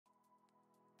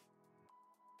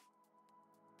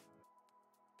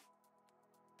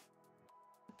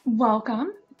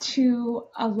Welcome to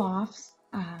Aloft's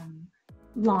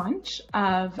launch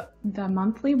of the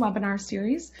monthly webinar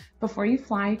series, Before You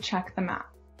Fly, Check the Map.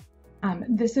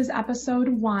 This is episode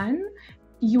 1,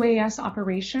 UAS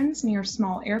operations near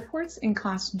small airports in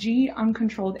Class G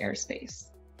uncontrolled airspace.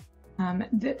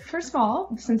 First of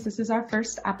all, since this is our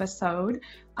first episode,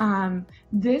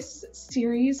 this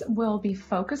series will be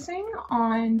focusing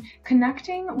on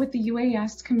connecting with the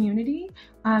UAS community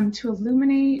to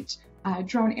illuminate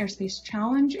drone airspace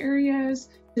challenge areas,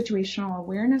 situational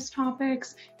awareness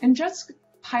topics, and just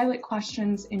pilot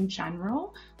questions in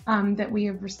general that we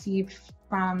have received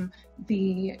from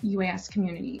the UAS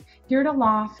community. Here at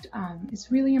Aloft,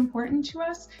 it's really important to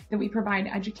us that we provide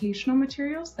educational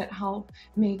materials that help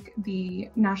make the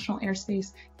national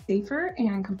airspace safer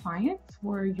and compliant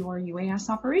for your UAS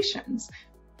operations.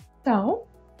 So,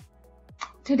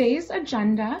 today's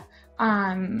agenda,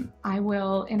 I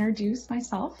will introduce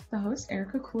myself, the host,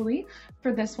 Erica Cooley,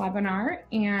 for this webinar,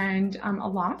 and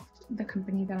Aloft, the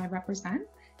company that I represent,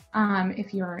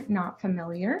 if you're not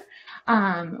familiar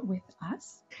with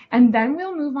us. And then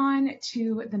we'll move on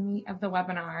to the meat of the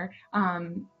webinar.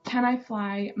 Can I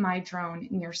fly my drone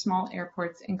near small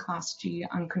airports in Class G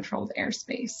uncontrolled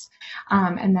airspace?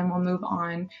 And then we'll move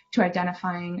on to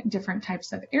identifying different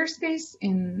types of airspace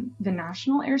in the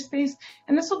national airspace.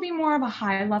 And this will be more of a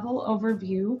high-level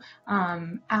overview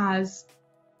as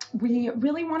we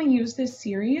really want to use this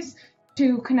series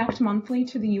to connect monthly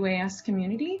to the UAS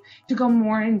community to go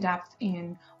more in depth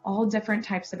in all different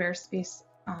types of airspace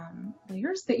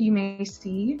layers that you may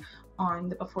see on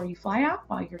the Before You Fly app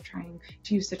while you're trying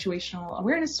to use situational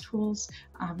awareness tools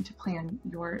to plan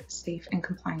your safe and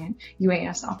compliant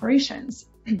UAS operations.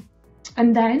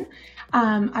 And then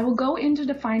I will go into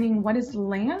defining what is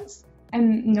LANS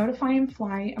and notify and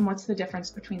fly and what's the difference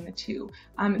between the two.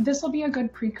 This will be a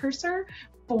good precursor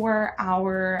for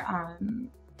our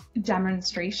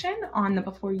demonstration on the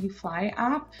Before You Fly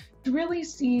app to really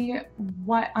see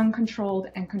what uncontrolled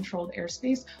and controlled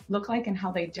airspace look like and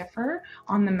how they differ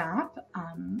on the map.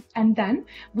 And then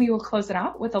we will close it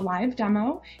out with a live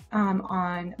demo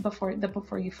on the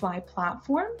Before You Fly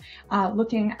platform,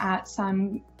 looking at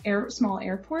some small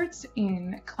airports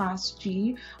in Class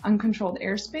G uncontrolled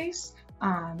airspace.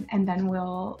 And then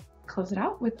we'll close it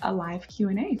out with a live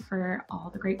Q&A for all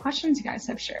the great questions you guys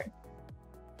have shared.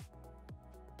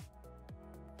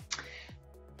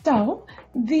 So,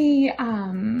 to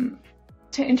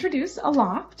introduce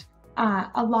Aloft,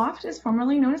 Aloft is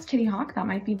formerly known as Kitty Hawk. That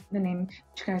might be the name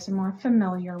that you guys are more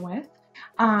familiar with.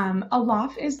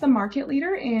 Aloft is the market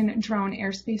leader in drone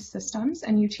airspace systems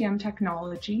and UTM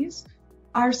technologies.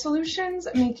 Our solutions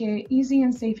make it easy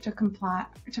and safe to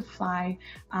fly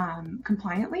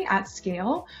compliantly at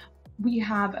scale. We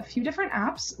have a few different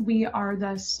apps. We are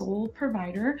the sole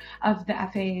provider of the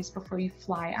FAA's Before You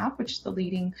Fly app, which is the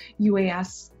leading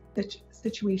UAS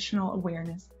situational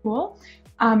awareness tool.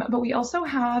 But we also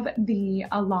have the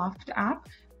Aloft app,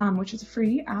 which is a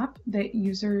free app that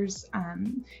users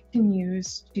can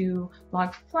use to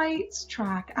log flights,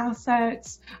 track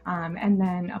assets, and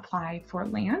then apply for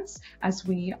LANS, as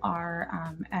we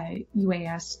are a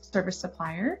UAS service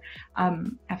supplier,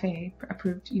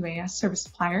 FAA-approved UAS service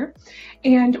supplier.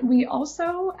 And we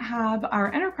also have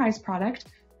our enterprise product,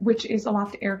 which is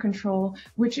Aloft Air Control,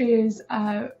 which is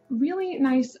a really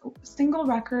nice single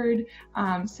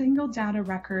data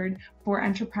record for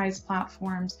enterprise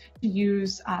platforms to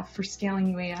use for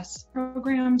scaling UAS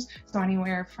programs. So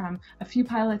anywhere from a few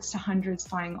pilots to hundreds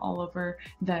flying all over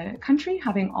the country,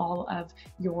 having all of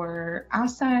your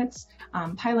assets,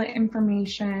 pilot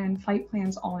information, flight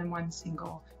plans, all in one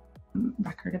single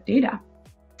record of data.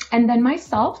 And then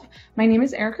myself, my name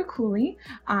is Erica Cooley.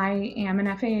 I am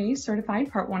an FAA certified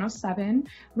Part 107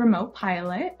 remote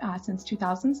pilot since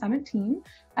 2017.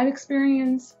 I've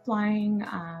experienced flying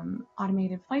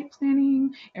automated flight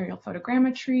planning, aerial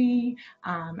photogrammetry,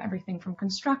 everything from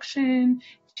construction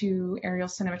to aerial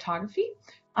cinematography.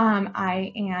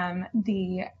 I am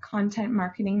the content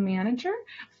marketing manager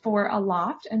for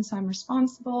Aloft, and so I'm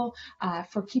responsible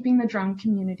for keeping the drone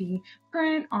community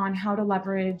current on how to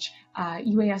leverage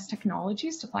UAS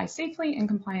technologies to fly safely and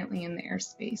compliantly in the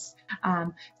airspace.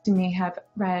 So you may have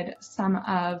read some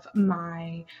of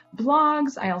my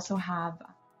blogs. I also have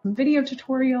video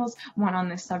tutorials, one on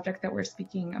this subject that we're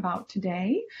speaking about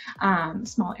today,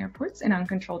 small airports in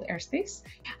uncontrolled airspace.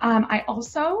 I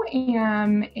also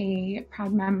am a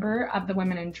proud member of the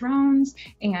Women in Drones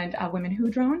and Women Who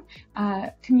Drone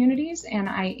communities, and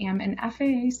I am an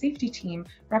FAA safety team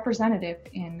representative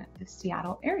in the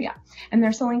Seattle area. And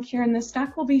there's a link here in this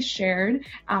deck will be shared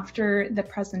after the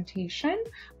presentation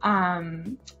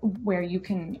where you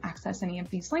can access any of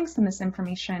these links and this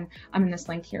information. And this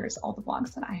link here is all the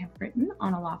blogs that I have written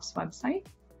on Aloft's website.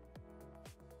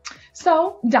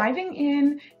 So diving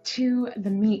in to the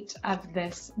meat of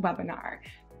this webinar.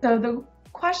 So the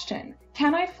question,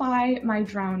 can I fly my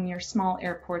drone near small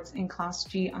airports in Class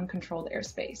G uncontrolled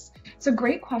airspace? It's a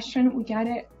great question. We get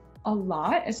it a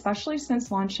lot, especially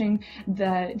since launching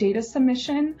the data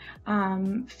submission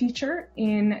feature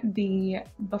in the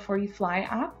B4UFLY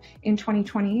app in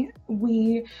 2020.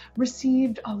 We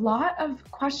received a lot of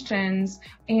questions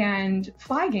and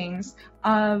flaggings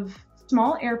of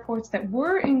small airports that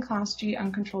were in Class G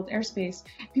uncontrolled airspace.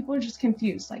 People are just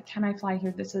confused, like, can I fly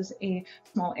here? This is a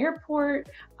small airport,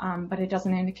 but it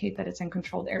doesn't indicate that it's in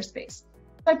controlled airspace.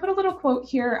 So I put a little quote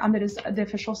here that is the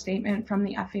official statement from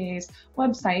the FAA's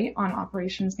website on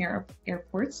operations near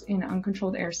airports in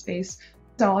uncontrolled airspace.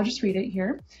 So I'll just read it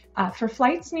here. For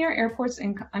flights near airports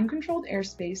in uncontrolled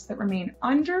airspace that remain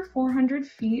under 400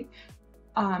 feet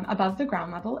above the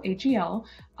ground level, AGL,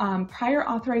 prior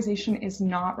authorization is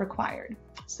not required.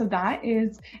 So that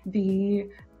is the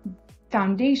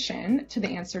foundation to the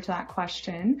answer to that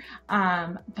question.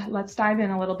 But let's dive in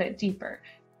a little bit deeper.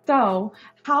 So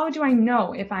how do I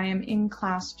know if I am in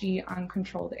Class G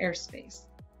uncontrolled airspace?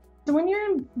 So when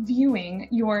you're viewing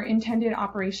your intended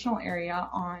operational area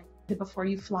on the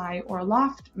B4UFLY or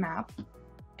Aloft map,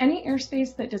 any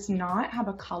airspace that does not have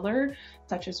a color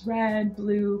such as red,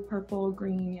 blue, purple,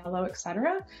 green, yellow,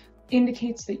 etc.,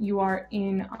 indicates that you are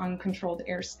in uncontrolled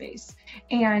airspace.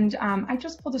 And I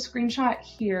just pulled a screenshot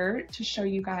here to show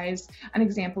you guys an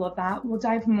example of that. We'll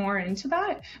dive more into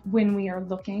that when we are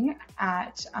looking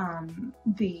at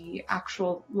the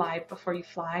actual live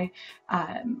B4UFLY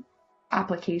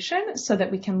application, so that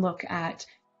we can look at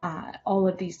all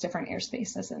of these different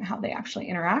airspaces and how they actually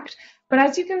interact. But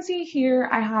as you can see here,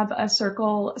 I have a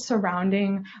circle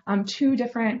surrounding two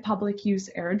different public use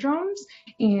aerodromes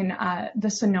in the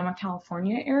Sonoma,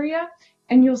 California area.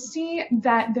 And you'll see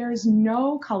that there's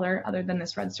no color other than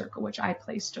this red circle, which I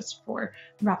placed just for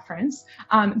reference.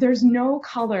 There's no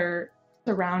color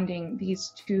surrounding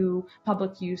these two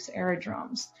public use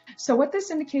aerodromes. So what this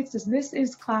indicates is this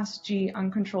is Class G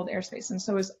uncontrolled airspace, and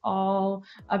so is all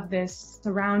of this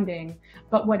surrounding.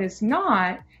 But what is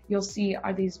not, you'll see,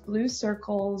 are these blue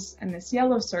circles and this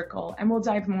yellow circle, and we'll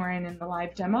dive more in the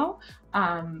live demo.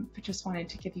 But just wanted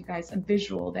to give you guys a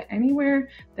visual that anywhere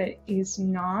that does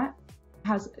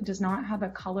not have a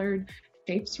colored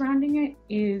shape surrounding it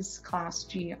is Class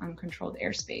G uncontrolled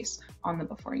airspace on the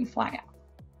B4UFLY app.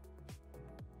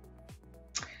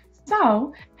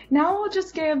 So now we'll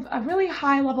just give a really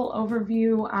high-level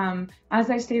overview. As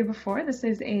I stated before, this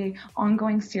is an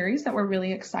ongoing series that we're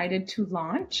really excited to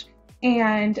launch,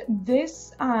 and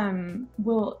this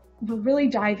will really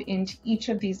dive into each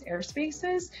of these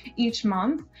airspaces each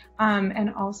month,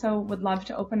 and also would love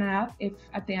to open it up if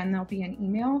at the end there'll be an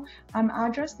email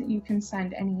address that you can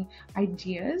send any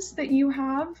ideas that you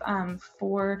have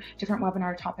for different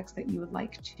webinar topics that you would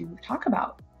like to talk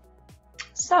about.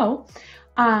 So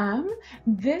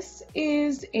this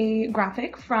is a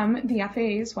graphic from the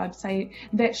FAA's website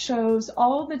that shows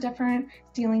all the different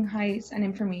ceiling heights and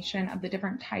information of the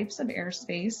different types of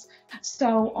airspace.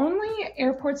 So only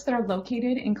airports that are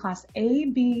located in Class A,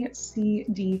 B, C,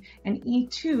 D, and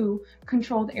E2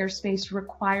 controlled airspace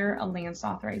require a LANC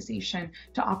authorization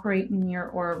to operate near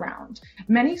or around.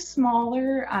 Many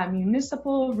smaller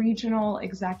municipal, regional,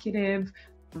 executive,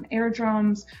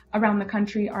 aerodromes around the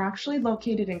country are actually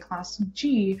located in Class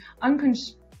G,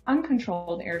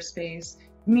 uncontrolled airspace,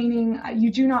 meaning you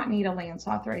do not need a LANC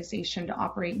authorization to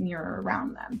operate near or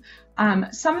around them.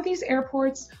 Some of these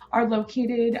airports are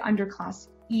located under Class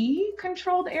E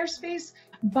controlled airspace,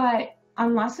 but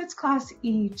unless it's Class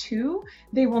E2,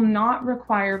 they will not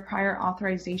require prior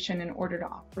authorization in order to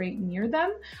operate near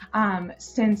them,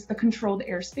 since the controlled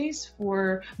airspace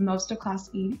for most of Class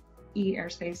E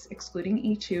airspace, excluding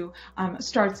E2,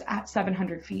 starts at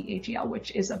 700 feet AGL,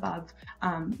 which is above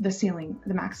the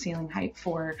max ceiling height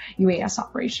for UAS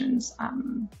operations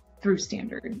through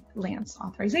standard LANC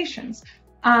authorizations.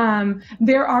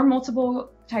 There are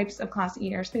multiple types of Class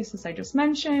E airspace, as I just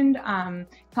mentioned.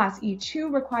 Class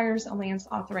E2 requires a LANC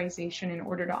authorization in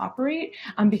order to operate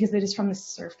because it is from the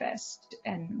surface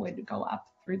and would go up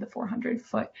through the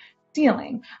 400-foot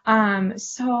ceiling.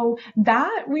 So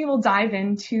that we will dive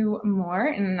into more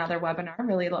in another webinar.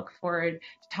 Really look forward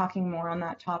to talking more on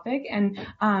that topic. And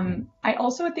I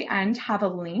also at the end have a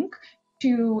link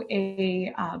to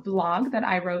a blog that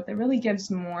I wrote that really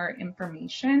gives more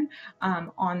information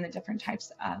on the different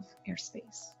types of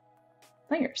airspace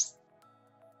layers.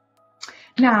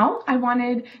 Now, I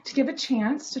wanted to give a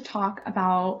chance to talk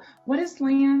about what is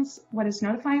LANS, what is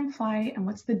Notify and Fly, and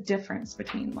what's the difference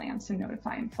between LANS and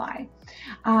Notify and Fly.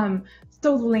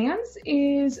 So LANS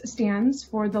stands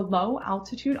for the Low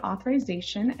Altitude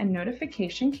Authorization and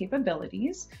Notification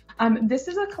Capabilities. This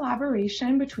is a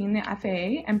collaboration between the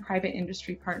FAA and private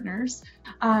industry partners.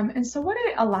 And so what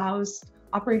it allows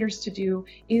operators to do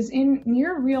is in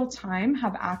near real time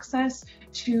have access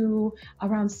to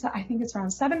around, I think it's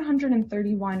around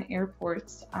 731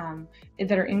 airports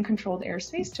that are in controlled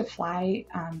airspace to fly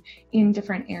in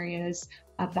different areas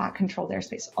of that controlled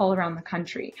airspace all around the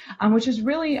country, which is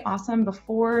really awesome.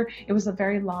 Before, it was a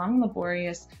very long,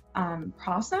 laborious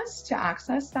process to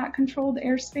access that controlled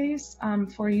airspace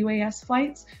for UAS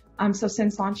flights. So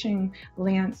since launching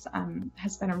LANS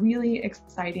has been a really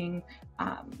exciting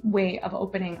way of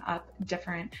opening up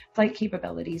different flight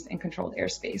capabilities in controlled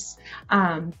airspace.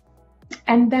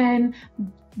 And then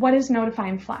what is Notify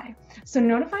and Fly? So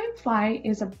Notify and Fly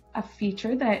is a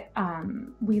feature that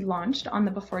we launched on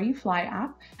the B4UFLY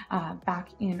app back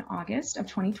in August of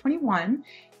 2021.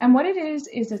 And what it is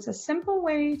it's a simple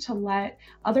way to let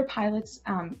other pilots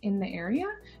in the area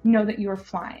know that you're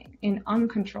flying in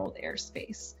uncontrolled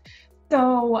airspace.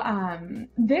 So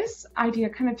this idea,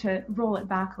 kind of to roll it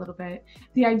back a little bit,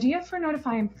 the idea for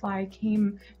Notify and Fly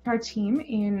came to our team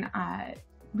in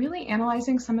really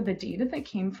analyzing some of the data that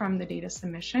came from the data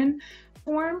submission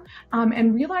form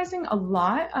and realizing a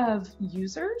lot of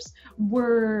users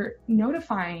were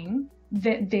notifying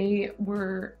that they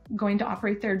were going to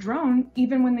operate their drone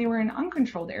even when they were in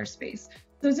uncontrolled airspace.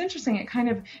 So it's interesting, it kind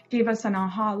of gave us an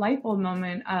aha light bulb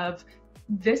moment of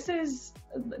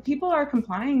people are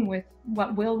complying with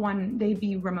what will one day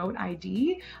be remote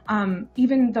ID,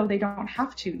 even though they don't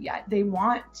have to yet. They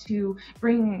want to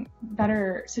bring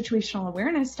better situational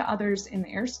awareness to others in the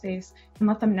airspace and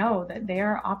let them know that they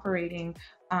are operating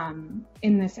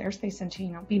in this airspace and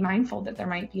to be mindful that there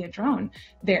might be a drone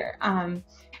there.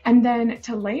 And then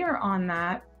to layer on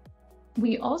that,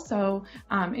 we also,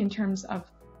 in terms of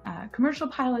commercial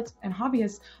pilots and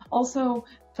hobbyists, also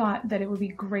thought that it would be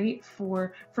great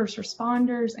for first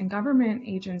responders and government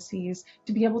agencies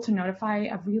to be able to notify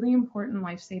of really important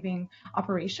life-saving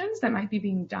operations that might be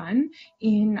being done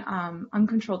in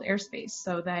uncontrolled airspace,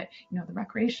 so that the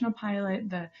recreational pilot,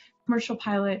 the commercial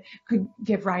pilot could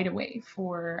give right away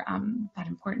for that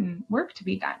important work to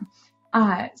be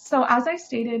done. So as I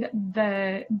stated,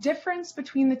 the difference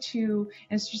between the two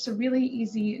is just a really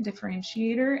easy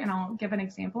differentiator, and I'll give an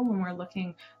example when we're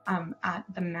looking at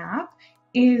the map,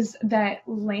 is that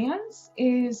LANS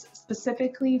is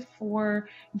specifically for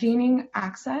gaining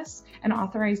access and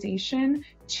authorization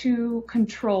to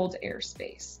controlled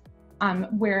airspace,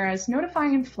 whereas Notify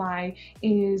and Fly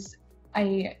is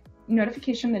a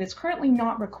notification that is currently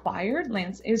not required.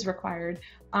 LANS is required,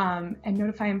 and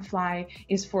Notify and Fly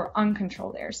is for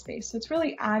uncontrolled airspace. So it's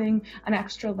really adding an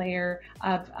extra layer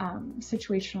of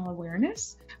situational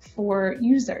awareness for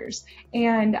users.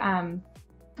 And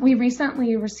we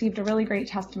recently received a really great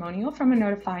testimonial from a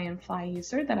Notify and Fly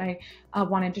user that I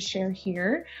wanted to share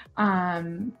here,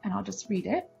 and I'll just read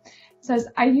it. It says,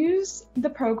 I use the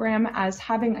program as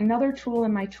having another tool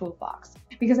in my toolbox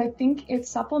because I think it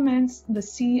supplements the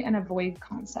see and avoid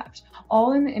concept,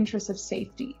 all in the interest of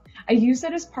safety. I use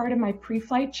it as part of my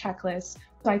pre-flight checklist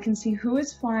so I can see who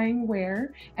is flying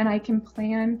where and I can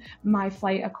plan my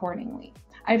flight accordingly.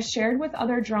 I've shared with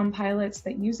other drone pilots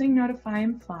that using Notify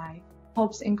and Fly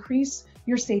helps increase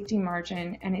your safety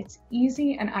margin, and it's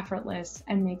easy and effortless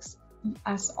and makes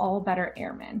us all better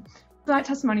airmen. So that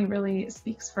testimony really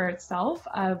speaks for itself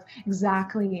of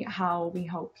exactly how we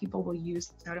hope people will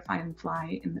use Notify and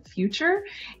Fly in the future,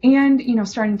 and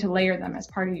starting to layer them as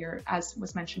part of your, as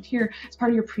was mentioned here, as part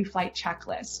of your pre-flight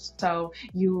checklist. So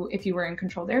if you were in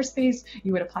controlled airspace,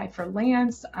 you would apply for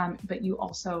LANS, but you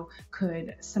also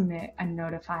could submit a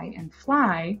Notify and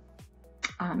Fly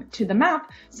to the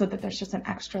map, so that there's just an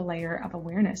extra layer of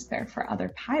awareness there for other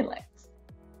pilots.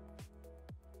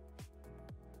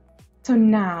 So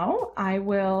now I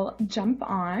will jump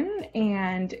on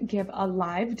and give a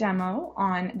live demo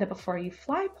on the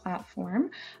B4UFLY platform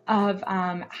of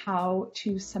how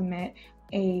to submit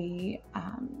a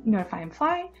Notify and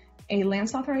Fly, a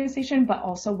LANS authorization, but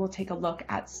also we'll take a look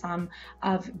at some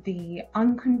of the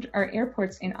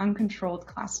airports in uncontrolled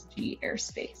Class G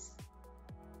airspace.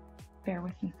 bear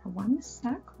with me for 1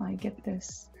 sec while I get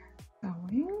this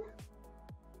going.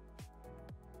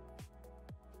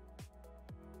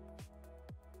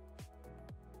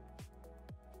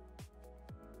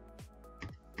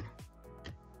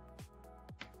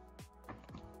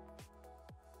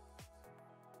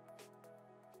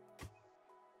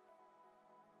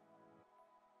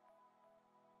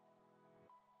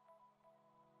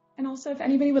 And also, if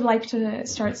anybody would like to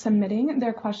start submitting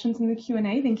their questions in the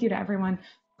Q&A, thank you to everyone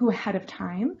who ahead of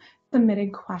time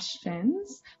submitted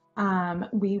questions.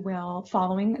 We will,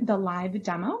 following the live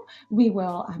demo, we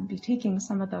will be taking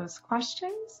some of those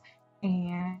questions.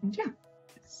 And yeah,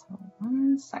 so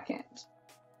 1 second.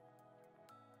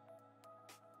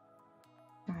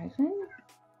 Dive in.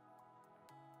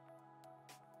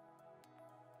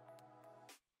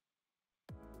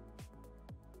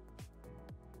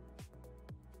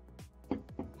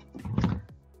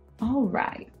 All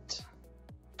right.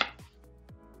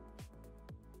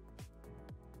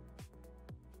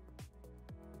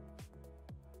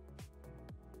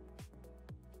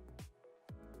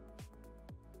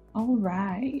 All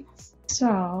right.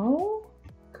 So,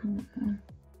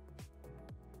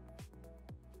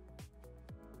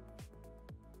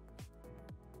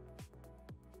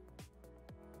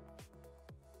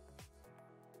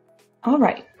 all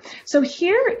right. So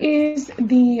here is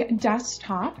the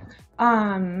desktop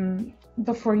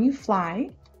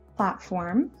B4UFLY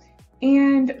platform,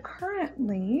 and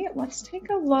currently let's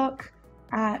take a look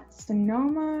at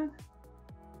Sonoma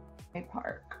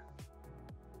Park.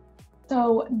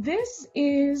 So this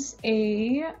is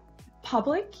a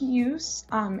public use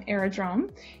aerodrome.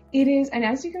 It is, and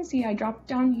as you can see, I dropped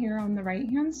down here on the right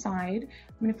hand side.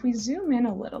 I mean, if we zoom in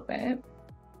a little bit,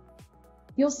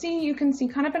 you can see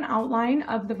kind of an outline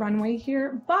of the runway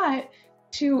here, but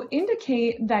to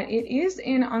indicate that it is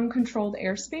in uncontrolled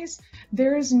airspace,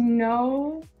 there is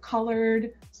no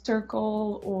colored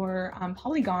circle or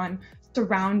polygon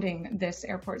surrounding this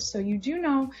airport. So you do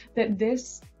know that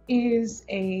this is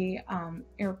a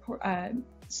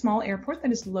small airport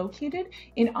that is located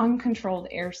in uncontrolled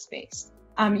airspace.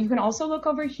 You can also look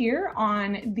over here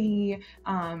on the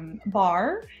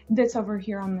bar that's over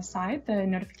here on the side, the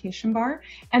notification bar,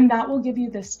 and that will give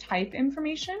you this type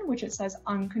information, which it says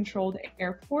uncontrolled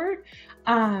airport.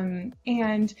 And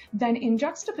then in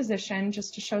juxtaposition,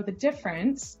 just to show the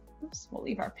difference, oops, we'll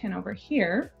leave our pin over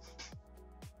here,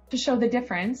 to show the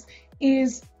difference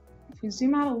is, if we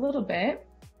zoom out a little bit,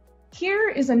 here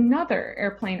is another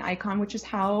airplane icon, which is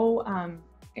how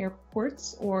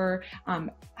airports or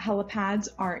helipads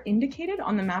are indicated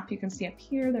on the map. You can see up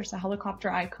here, there's a helicopter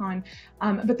icon,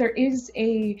 but there is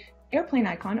a airplane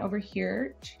icon over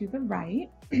here to the right.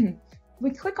 We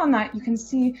click on that, you can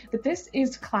see that this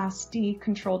is Class D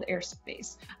controlled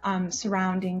airspace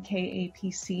surrounding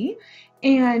KAPC.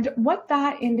 And what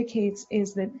that indicates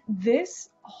is that this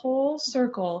whole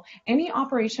circle, any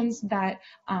operations that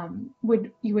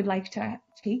you would like to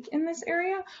take in this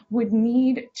area would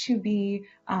need to be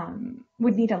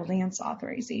would need a LANC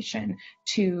authorization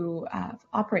to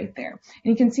operate there.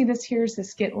 And you can see this here's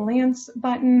this Get LANC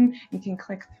button. You can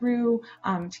click through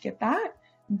to get that.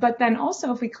 But then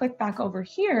also, if we click back over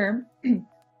here,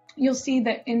 you'll see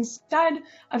that instead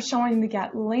of showing the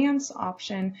Get LANC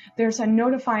option, there's a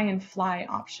Notify and Fly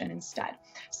option instead.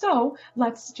 So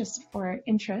let's just, for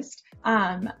interest,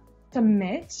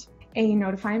 submit a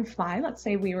Notify and Fly. Let's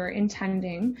say we were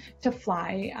intending to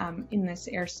fly in this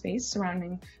airspace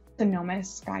surrounding Sonoma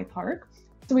Sky Park.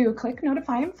 So we would click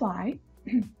Notify and Fly,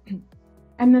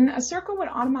 and then a circle would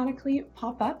automatically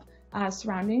pop up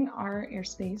surrounding our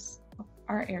airspace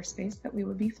that we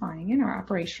would be flying in, our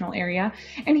operational area.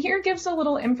 And here gives a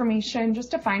little information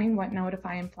just defining what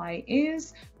Notify and Fly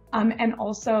is, and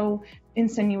also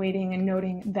insinuating and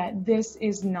noting that this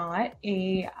is not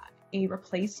a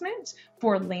replacement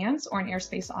for LANC or an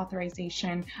airspace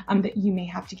authorization that you may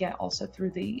have to get also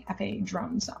through the FAA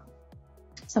drone zone.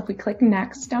 So if we click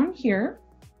next down here,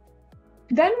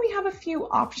 then we have a few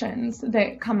options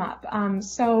that come up.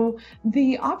 So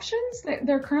the options that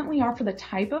there currently are for the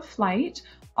type of flight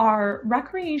are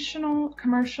recreational,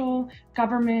 commercial,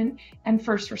 government, and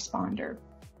first responder.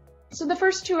 So the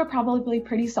first two are probably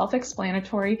pretty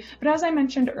self-explanatory, but as I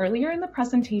mentioned earlier in the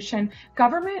presentation,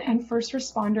 government and first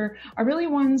responder are really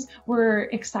ones we're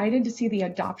excited to see the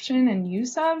adoption and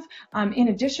use of, in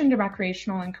addition to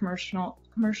recreational and commercial.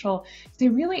 They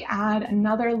really add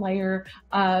another layer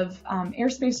of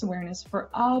airspace awareness for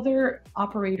other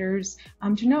operators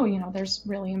to know, there's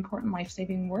really important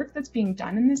life-saving work that's being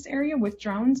done in this area with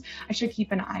drones. I should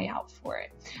keep an eye out for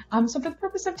it. So for the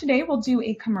purpose of today, we'll do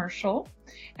a commercial.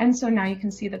 And so now you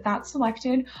can see that that's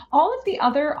selected. All of the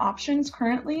other options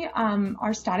currently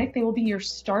are static. They will be your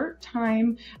start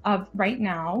time of right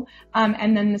now.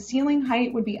 And then the ceiling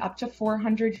height would be up to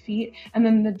 400 feet. And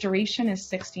then the duration is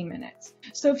 60 minutes.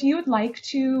 So if you would like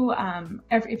to,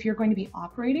 if you're going to be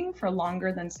operating for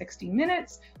longer than 60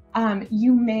 minutes,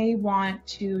 you may want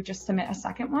to just submit a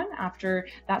second one after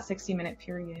that 60-minute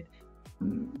period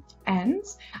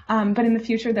ends. But in the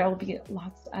future, there will be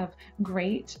lots of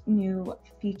great new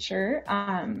feature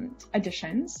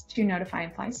additions to Notify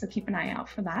and Fly. So keep an eye out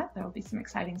for that. There will be some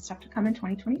exciting stuff to come in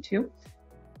 2022.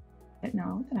 But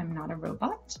know that I'm not a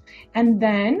robot. And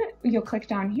then you'll click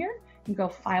down here, you go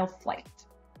File Flight.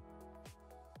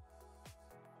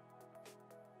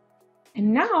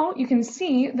 And now you can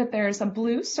see that there's a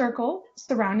blue circle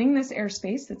surrounding this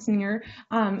airspace that's near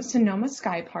Sonoma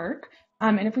Sky Park.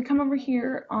 And if we come over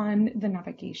here on the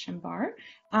navigation bar,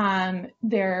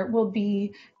 there will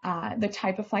be the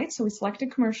type of flight. So we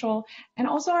selected commercial and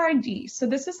also our ID. So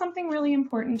this is something really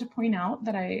important to point out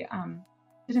that I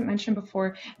didn't mention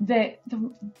before, that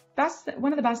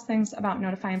one of the best things about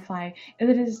Notify and Fly is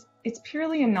that it's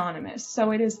purely anonymous.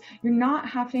 So you're not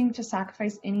having to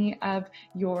sacrifice any of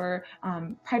your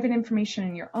private information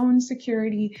and your own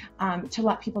security to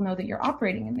let people know that you're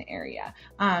operating in the area.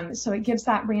 So it gives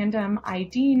that random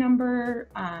ID number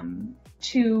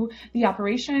to the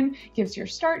operation, gives your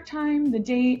start time, the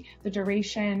date, the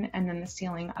duration, and then the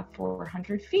ceiling of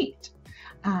 400 feet.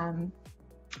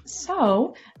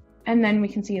 And then we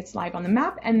can see it's live on the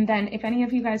map. And then if any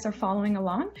of you guys are following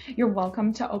along, you're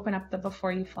welcome to open up the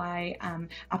B4UFLY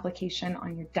application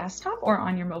on your desktop or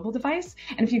on your mobile device.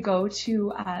 And if you go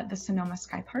to the Sonoma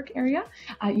Sky Park area,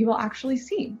 you will actually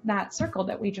see that circle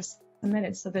that we just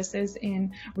submitted. So this is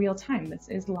in real time. This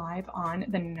is live on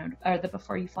the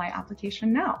B4UFLY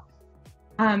application now.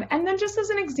 And then just as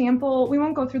an example, we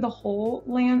won't go through the whole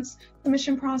LANC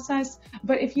submission process,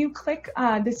 but if you click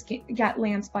this Get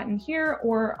LANC button here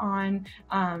or on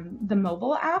the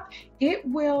mobile app, it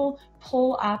will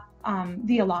pull up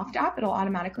the Aloft app. It'll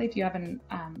automatically, if you have an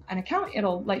account,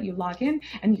 it'll let you log in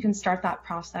and you can start that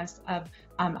process of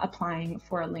applying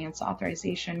for a LANC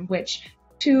authorization, which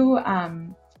to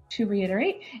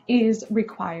reiterate, is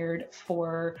required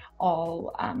for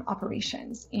all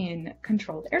operations in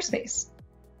controlled airspace.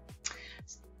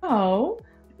 So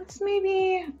let's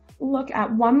maybe look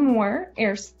at one more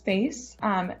airspace,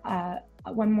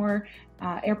 one more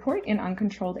airport in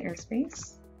uncontrolled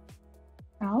airspace.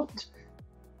 About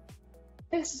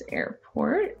this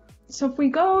airport. So if we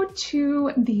go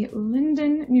to the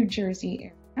Linden, New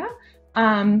Jersey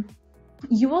area,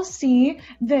 you will see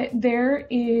that there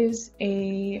is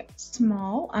a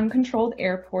small uncontrolled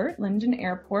airport, Linden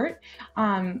Airport,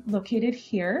 located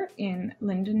here in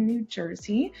Linden, New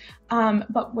Jersey.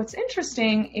 But what's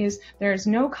interesting is there's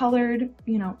no colored,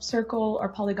 circle or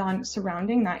polygon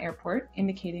surrounding that airport,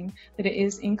 indicating that it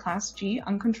is in Class G,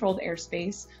 uncontrolled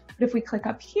airspace. But if we click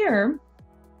up here,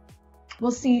 we'll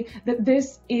see that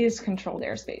this is controlled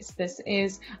airspace. This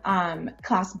is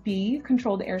Class B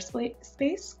controlled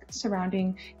airspace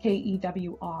surrounding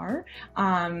KEWR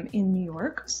in New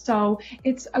York. So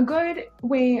it's a good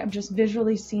way of just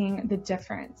visually seeing the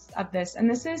difference of this. And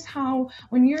this is how,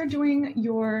 when you're doing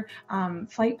your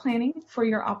flight planning for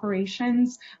your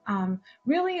operations,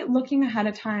 really looking ahead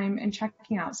of time and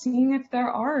checking out, seeing if there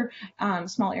are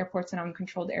small airports in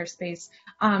uncontrolled airspace.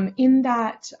 In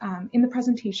the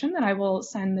presentation that I will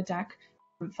send the deck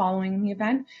following the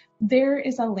event, there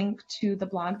is a link to the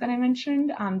blog that I mentioned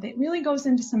that really goes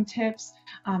into some tips,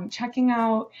 checking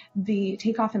out the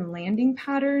takeoff and landing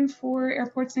pattern for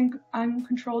airports in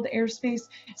uncontrolled airspace.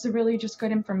 So really just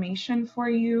good information for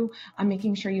you,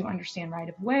 making sure you understand right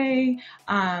of way,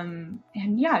 and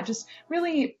yeah, just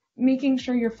really making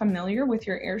sure you're familiar with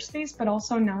your airspace, but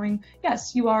also knowing,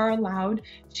 yes, you are allowed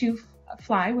to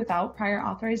fly without prior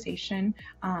authorization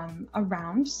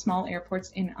around small airports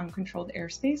in uncontrolled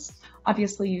airspace.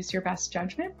 Obviously use your best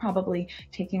judgment. Probably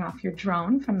taking off your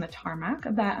drone from the tarmac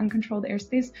of that uncontrolled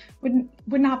airspace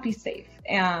would not be safe.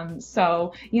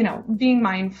 So, being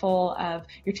mindful of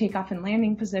your takeoff and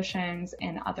landing positions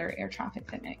and other air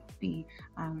traffic that might be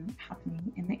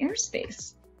happening in the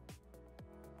airspace.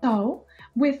 So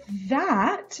with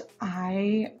that,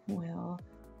 I will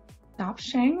stop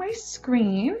sharing my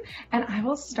screen and I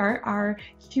will start our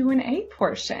Q&A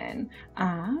portion.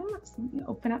 Let me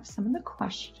open up some of the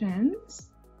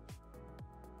questions.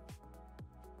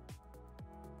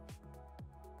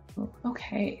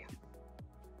 Okay,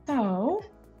 so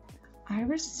I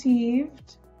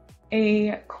received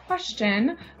a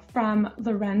question from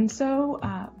Lorenzo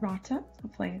Rata,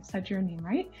 hopefully I said your name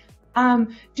right.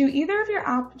 Do either of your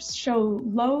apps show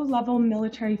low-level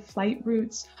military flight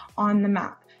routes on the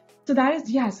map? So that is,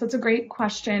 yes, that's a great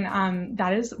question.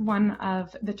 That is one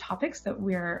of the topics that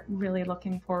we're really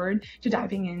looking forward to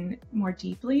diving in more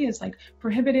deeply, is like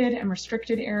prohibited and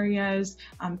restricted areas,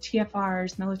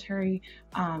 TFRs,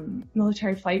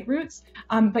 military flight routes.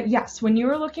 But yes, when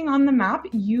you're looking on the map,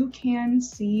 you can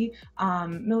see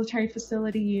military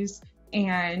facilities,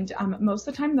 and most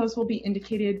of the time those will be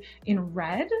indicated in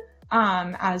red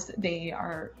as they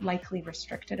are likely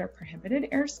restricted or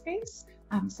prohibited airspace.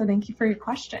 So thank you for your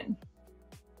question.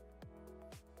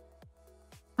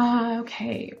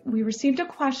 Okay, we received a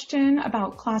question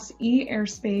about Class E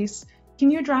airspace. Can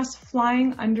you address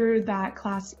flying under that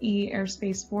Class E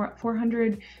airspace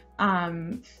 400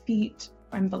 feet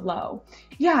and below?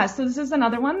 Yeah, so this is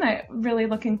another one that really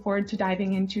looking forward to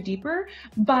diving into deeper.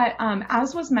 But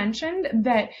as was mentioned,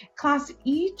 that Class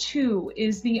E2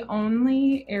 is the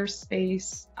only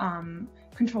airspace,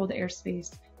 controlled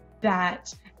airspace,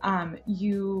 that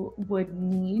you would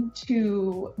need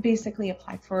to basically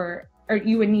apply for, or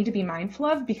you would need to be mindful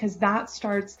of, because that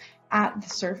starts at the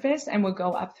surface and would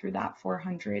go up through that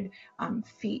 400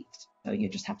 feet. So you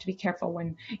just have to be careful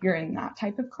when you're in that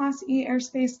type of Class E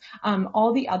airspace.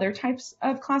 All the other types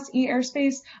of Class E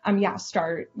airspace, yeah,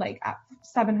 start like at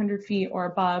 700 feet or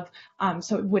above.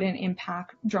 So it wouldn't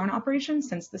impact drone operations,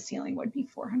 since the ceiling would be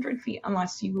 400 feet,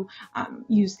 unless you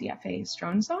use the FAA's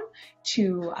drone zone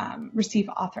to receive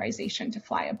authorization to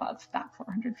fly above that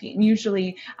 400 feet. And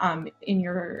usually in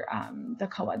your the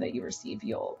COA that you receive,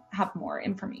 you'll have more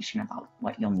information about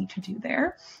what you'll need to do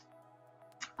there.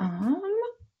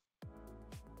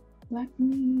 Let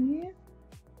me,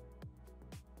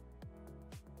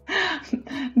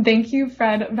 thank you,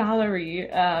 Fred, Valerie.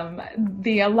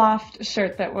 The Aloft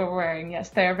shirt that we're wearing,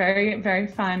 yes, they're very, very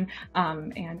fun.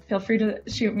 And feel free to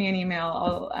shoot me an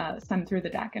email. I'll send through the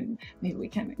deck, and maybe we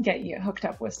can get you hooked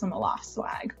up with some Aloft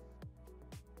swag.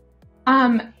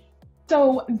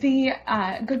 So the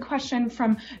good question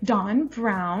from Dawn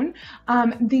Brown.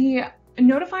 The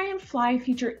Notify and Fly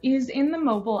feature is in the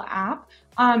mobile app.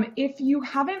 If you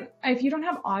don't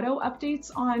have auto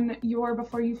updates on your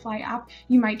B4UFLY app,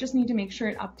 you might just need to make sure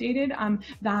it updated.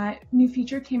 That new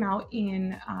feature came out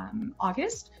in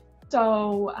August.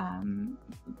 So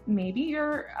maybe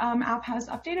your app has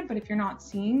updated, but if you're not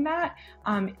seeing that,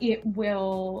 it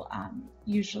will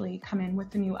usually come in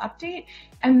with the new update.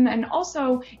 And then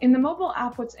also in the mobile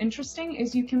app, what's interesting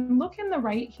is you can look in the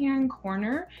right-hand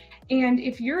corner, and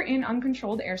if you're in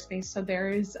uncontrolled airspace, so there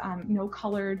is no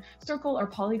colored circle or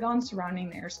polygon surrounding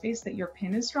the airspace that your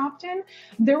pin is dropped in,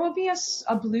 there will be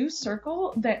a blue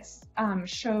circle that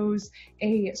shows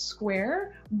a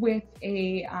square with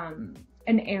an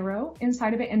arrow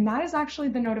inside of it, and that is actually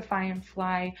the Notify and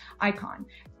Fly icon.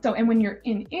 So, and when you're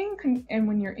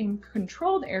in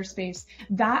controlled airspace,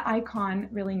 that icon,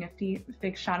 really nifty,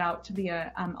 big shout out to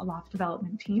the Aloft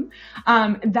development team,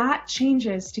 that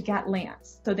changes to get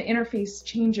LANs. So the interface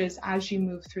changes as you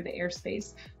move through the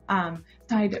airspace.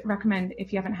 So I'd recommend,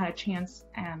 if you haven't had a chance,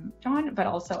 John, but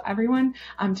also everyone,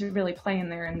 to really play in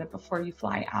there in the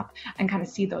B4UFLY app and kind of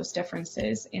see those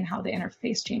differences in how the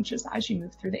interface changes as you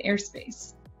move through the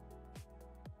airspace.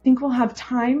 I think we'll have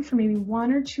time for maybe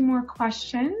one or two more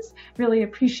questions. Really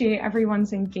appreciate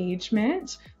everyone's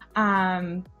engagement.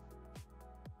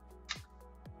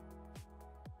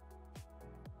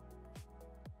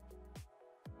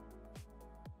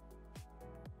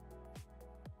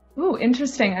 Ooh,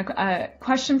 interesting. A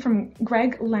question from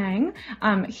Greg Lang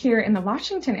here in the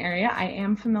Washington area. I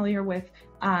am familiar with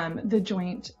the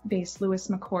Joint Base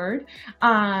Lewis-McChord.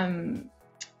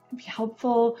 It'd be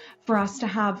helpful for us to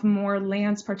have more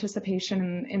LANs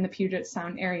participation in the Puget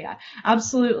Sound area.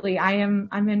 Absolutely, I'm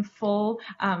in full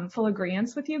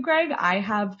agreement with you, Greg. I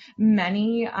have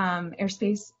many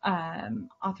airspace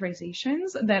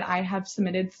authorizations that I have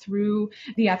submitted through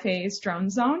the FAA's drone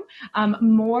zone.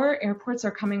 More airports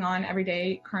are coming on every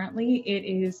day. Currently, it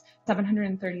is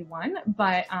 731,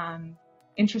 but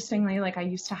interestingly, like I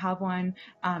used to have one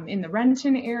in the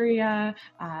Renton area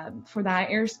for that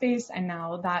airspace, and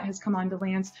now that has come onto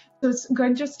LANs. So it's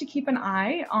good just to keep an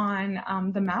eye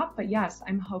on the map. But yes,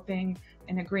 I'm hoping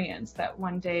in agreement that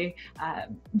one day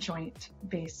Joint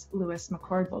Base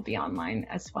Lewis-McChord will be online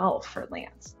as well for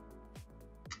LANs.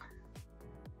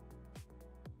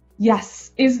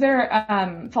 Yes, is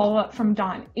there, follow-up from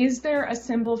Dawn, is there a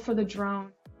symbol for the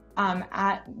drone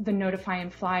at the Notify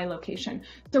and Fly location?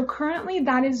 So currently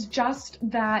that is just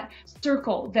that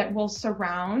circle that will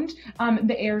surround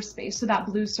the airspace. So that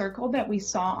blue circle that we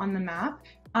saw on the map,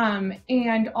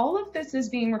 And all of this is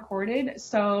being recorded.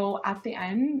 So at the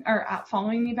end, or at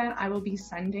following the event, I will be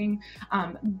sending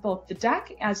both the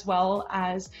deck as well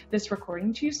as this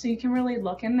recording to you, so you can really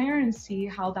look in there and see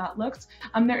how that looks.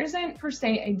 There isn't per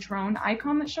se a drone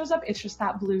icon that shows up. It's just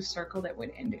that blue circle that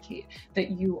would indicate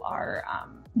that you are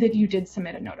that you did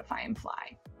submit a notify and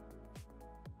fly.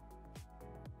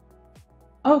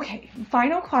 Okay,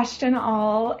 final question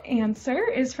I'll answer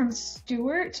is from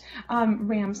Stuart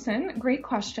Ramson. Great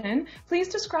question. Please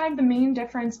describe the main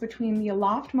difference between the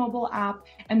Aloft mobile app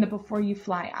and the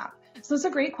B4UFLY app. So it's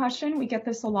a great question. We get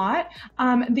this a lot.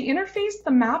 The interface, the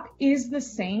map is the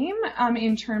same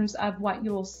in terms of what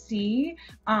you'll see.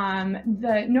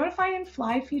 The notify and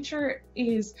fly feature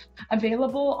is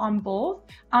available on both.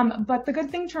 But the good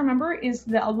thing to remember is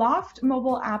the Aloft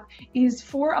mobile app is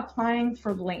for applying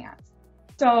for lands.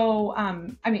 So,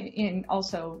 I mean, in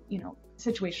also, you know,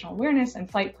 situational awareness and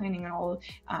flight planning and all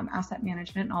asset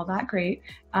management and all that great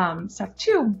stuff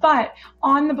too. But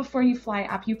on the B4UFLY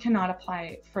app, you cannot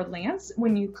apply for LANCE.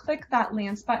 When you click that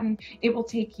LANCE button, it will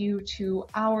take you to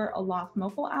our Aloft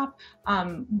mobile app,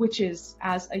 which is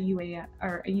as a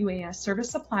UAS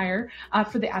service supplier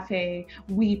for the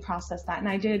FAA. We process that. And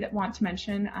I did want to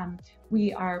mention,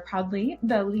 we are proudly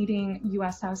the leading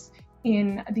USS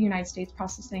in the United States,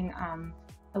 processing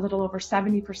a little over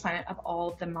 70% of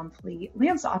all the monthly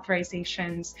LANCE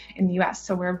authorizations in the US.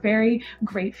 So we're very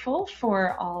grateful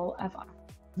for all of our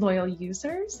loyal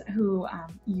users who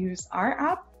use our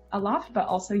app, Aloft, but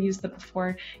also use the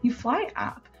B4UFLY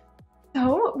app.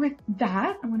 So with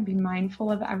that, I want to be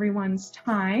mindful of everyone's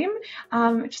time.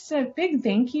 Just a big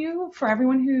thank you for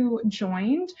everyone who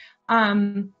joined.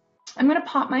 I'm going to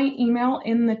pop my email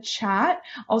in the chat.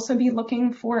 Also be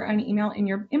looking for an email in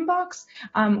your inbox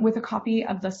with a copy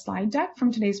of the slide deck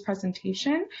from today's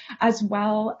presentation, as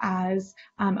well as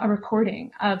a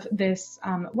recording of this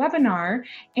webinar.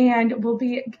 And we'll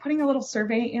be putting a little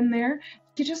survey in there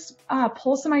to just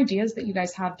pull some ideas that you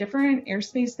guys have, different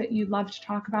airspace that you'd love to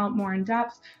talk about more in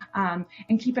depth, and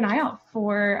keep an eye out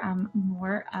for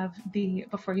more of the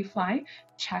B4UFLY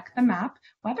Check the Map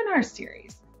webinar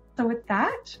series. So with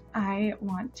that, I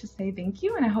want to say thank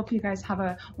you, and I hope you guys have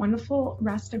a wonderful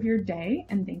rest of your day,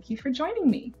 and thank you for joining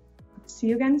me. See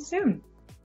you again soon.